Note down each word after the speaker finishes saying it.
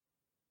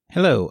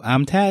Hello,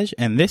 I'm Taj,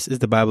 and this is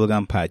the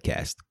Bubblegum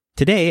Podcast.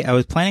 Today, I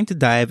was planning to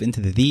dive into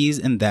the these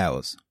and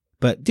thous,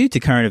 but due to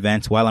current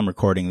events while I'm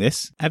recording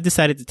this, I've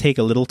decided to take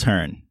a little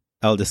turn.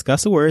 I'll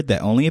discuss a word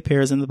that only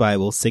appears in the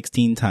Bible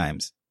 16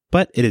 times,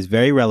 but it is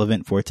very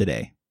relevant for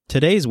today.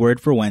 Today's word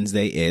for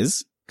Wednesday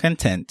is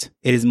content.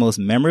 It is most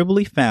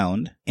memorably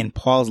found in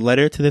Paul's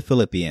letter to the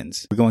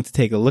Philippians. We're going to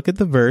take a look at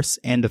the verse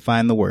and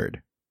define the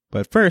word.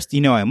 But first,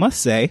 I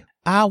must say,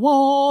 I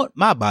want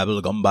my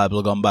Bubblegum,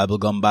 Bubblegum,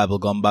 Bubblegum,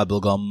 Bubblegum,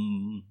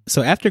 Bubblegum.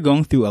 So after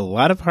going through a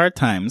lot of hard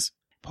times,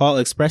 Paul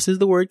expresses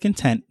the word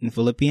content in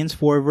Philippians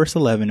 4 verse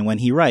 11 when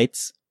he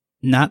writes,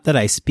 "Not that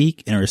I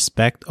speak in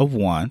respect of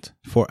want,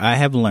 for I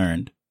have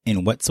learned,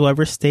 in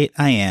whatsoever state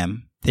I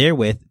am,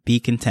 therewith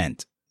be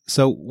content."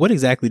 So what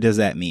exactly does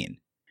that mean?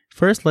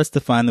 First, let's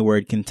define the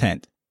word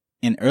content.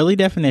 An early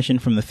definition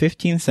from the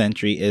 15th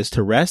century is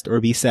to rest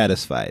or be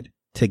satisfied,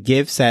 to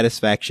give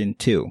satisfaction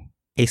to.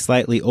 A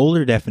slightly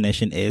older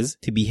definition is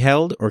to be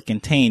held or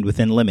contained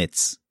within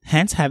limits,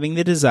 hence having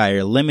the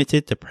desire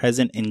limited to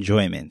present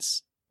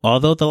enjoyments.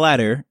 Although the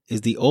latter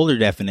is the older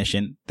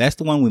definition, that's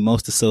the one we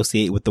most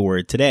associate with the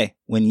word today.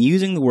 When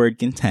using the word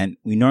content,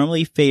 we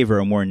normally favor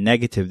a more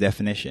negative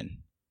definition.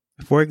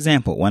 For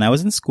example, when I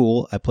was in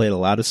school, I played a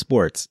lot of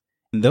sports,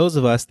 and those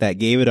of us that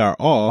gave it our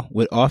all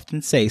would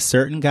often say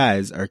certain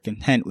guys are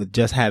content with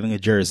just having a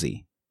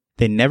jersey.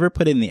 They never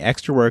put in the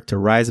extra work to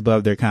rise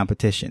above their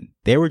competition.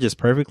 They were just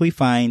perfectly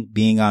fine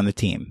being on the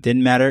team.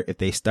 Didn't matter if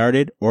they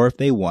started or if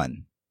they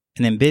won.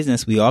 And in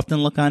business, we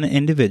often look on an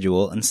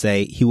individual and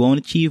say he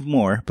won't achieve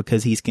more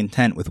because he's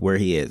content with where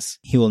he is.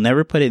 He will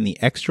never put in the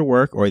extra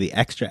work or the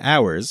extra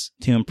hours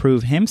to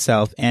improve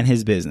himself and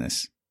his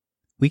business.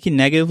 We can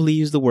negatively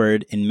use the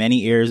word in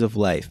many areas of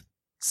life.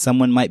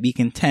 Someone might be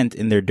content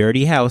in their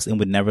dirty house and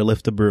would never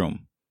lift a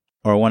broom.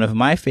 Or one of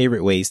my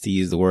favorite ways to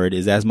use the word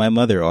is as my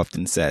mother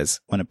often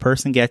says, when a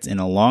person gets in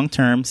a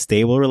long-term,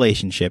 stable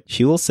relationship,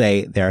 she will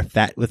say they are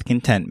fat with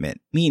contentment,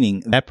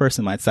 meaning that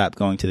person might stop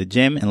going to the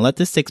gym and let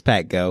the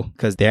six-pack go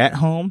because they're at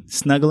home,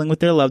 snuggling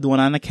with their loved one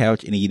on the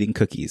couch and eating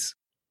cookies.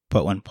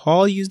 But when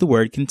Paul used the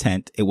word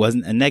content, it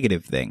wasn't a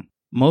negative thing.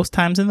 Most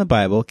times in the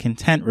Bible,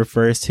 content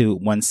refers to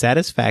one's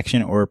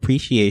satisfaction or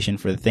appreciation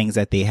for the things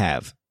that they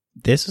have.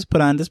 This was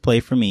put on display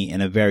for me in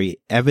a very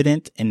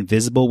evident and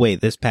visible way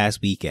this past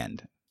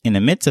weekend. In the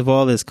midst of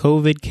all this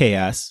COVID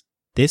chaos,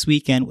 this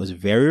weekend was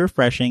very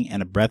refreshing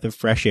and a breath of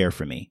fresh air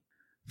for me.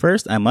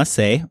 First, I must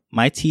say,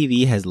 my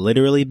TV has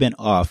literally been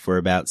off for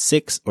about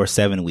 6 or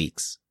 7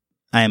 weeks.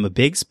 I am a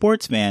big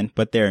sports fan,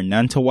 but there are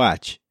none to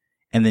watch,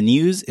 and the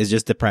news is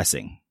just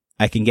depressing.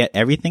 I can get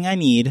everything I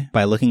need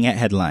by looking at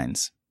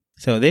headlines.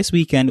 So this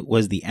weekend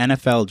was the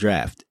NFL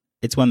Draft.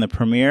 It's when the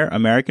Premier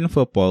American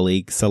Football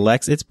League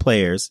selects its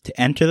players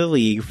to enter the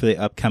league for the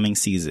upcoming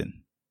season.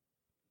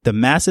 The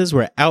masses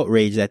were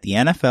outraged that the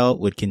NFL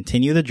would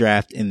continue the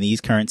draft in these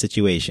current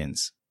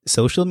situations.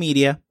 Social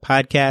media,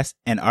 podcasts,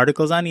 and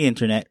articles on the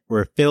internet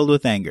were filled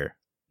with anger.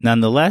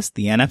 Nonetheless,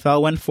 the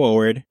NFL went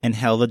forward and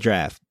held the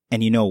draft.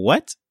 And you know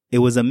what? It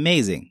was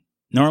amazing.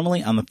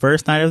 Normally, on the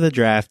first night of the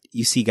draft,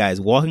 you see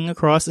guys walking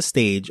across the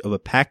stage of a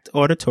packed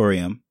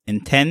auditorium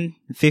in $10,000,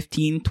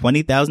 $15,000,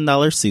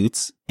 $20,000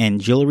 suits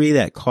and jewelry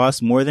that costs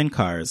more than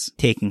cars,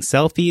 taking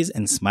selfies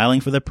and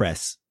smiling for the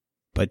press.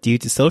 But due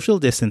to social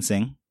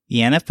distancing, the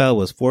NFL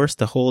was forced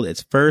to hold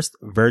its first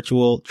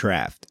virtual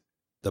draft.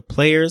 The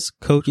players,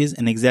 coaches,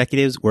 and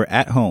executives were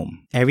at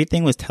home.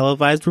 Everything was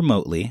televised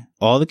remotely.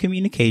 All the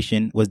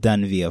communication was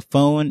done via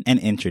phone and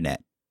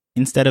internet.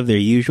 Instead of their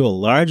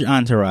usual large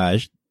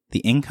entourage,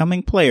 the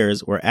incoming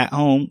players were at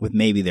home with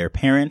maybe their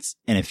parents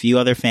and a few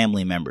other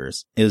family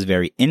members. It was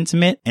very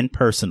intimate and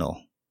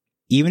personal.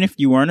 Even if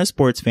you weren't a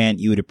sports fan,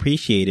 you would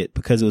appreciate it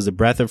because it was a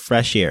breath of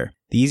fresh air.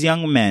 These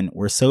young men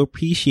were so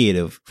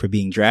appreciative for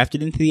being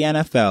drafted into the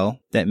NFL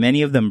that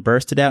many of them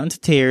bursted out into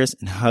tears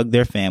and hugged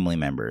their family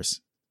members.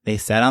 They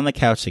sat on the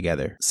couch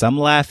together, some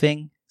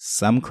laughing,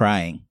 some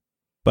crying,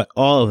 but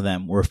all of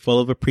them were full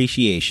of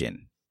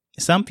appreciation.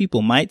 Some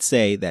people might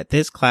say that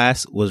this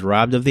class was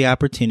robbed of the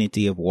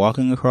opportunity of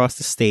walking across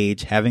the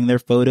stage, having their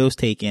photos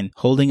taken,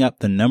 holding up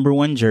the number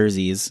 1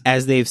 jerseys,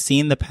 as they've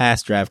seen the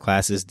past draft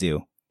classes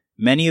do.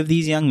 Many of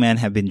these young men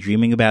have been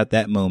dreaming about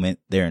that moment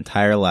their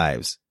entire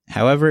lives.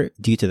 However,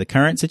 due to the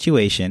current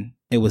situation,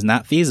 it was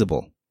not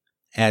feasible.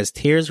 As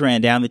tears ran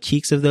down the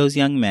cheeks of those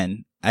young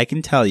men, I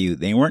can tell you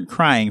they weren't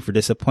crying for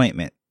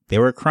disappointment. They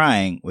were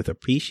crying with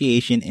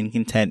appreciation and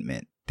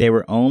contentment. They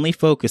were only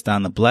focused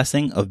on the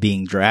blessing of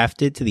being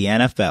drafted to the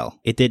NFL.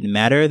 It didn't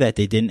matter that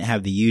they didn't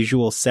have the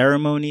usual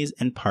ceremonies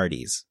and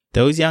parties.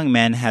 Those young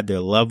men had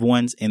their loved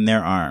ones in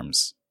their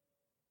arms.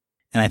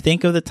 And I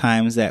think of the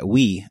times that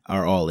we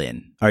are all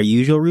in. Our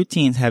usual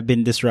routines have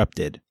been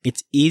disrupted.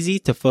 It's easy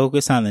to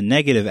focus on the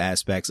negative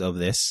aspects of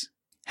this.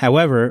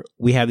 However,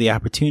 we have the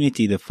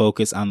opportunity to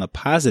focus on the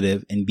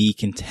positive and be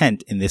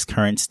content in this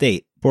current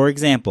state. For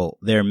example,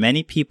 there are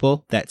many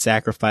people that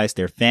sacrifice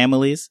their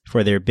families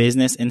for their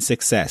business and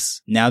success.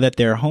 Now that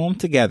they're home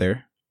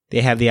together, they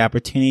have the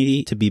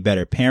opportunity to be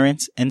better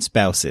parents and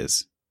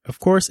spouses. Of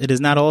course, it is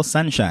not all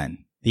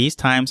sunshine. These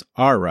times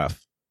are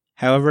rough.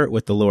 However,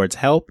 with the Lord's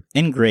help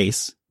and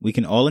grace, we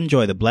can all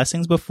enjoy the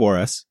blessings before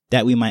us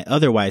that we might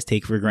otherwise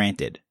take for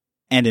granted.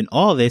 And in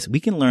all this,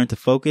 we can learn to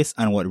focus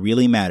on what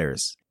really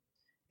matters.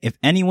 If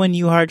anyone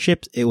knew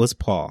hardships, it was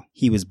Paul.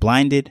 He was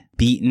blinded,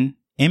 beaten,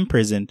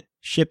 imprisoned,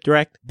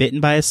 shipwrecked,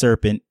 bitten by a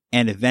serpent,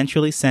 and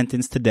eventually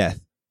sentenced to death.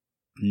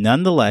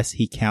 Nonetheless,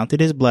 he counted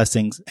his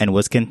blessings and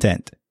was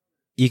content.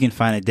 You can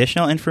find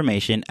additional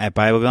information at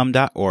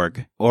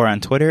BibleGum.org or on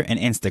Twitter and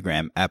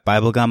Instagram at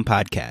BibleGum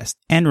Podcast.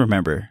 And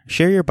remember,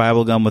 share your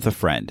BibleGum with a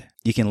friend.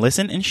 You can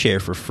listen and share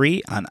for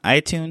free on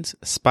iTunes,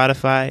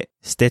 Spotify,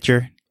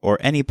 Stitcher, or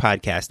any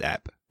podcast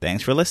app.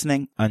 Thanks for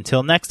listening.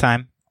 Until next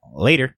time, later.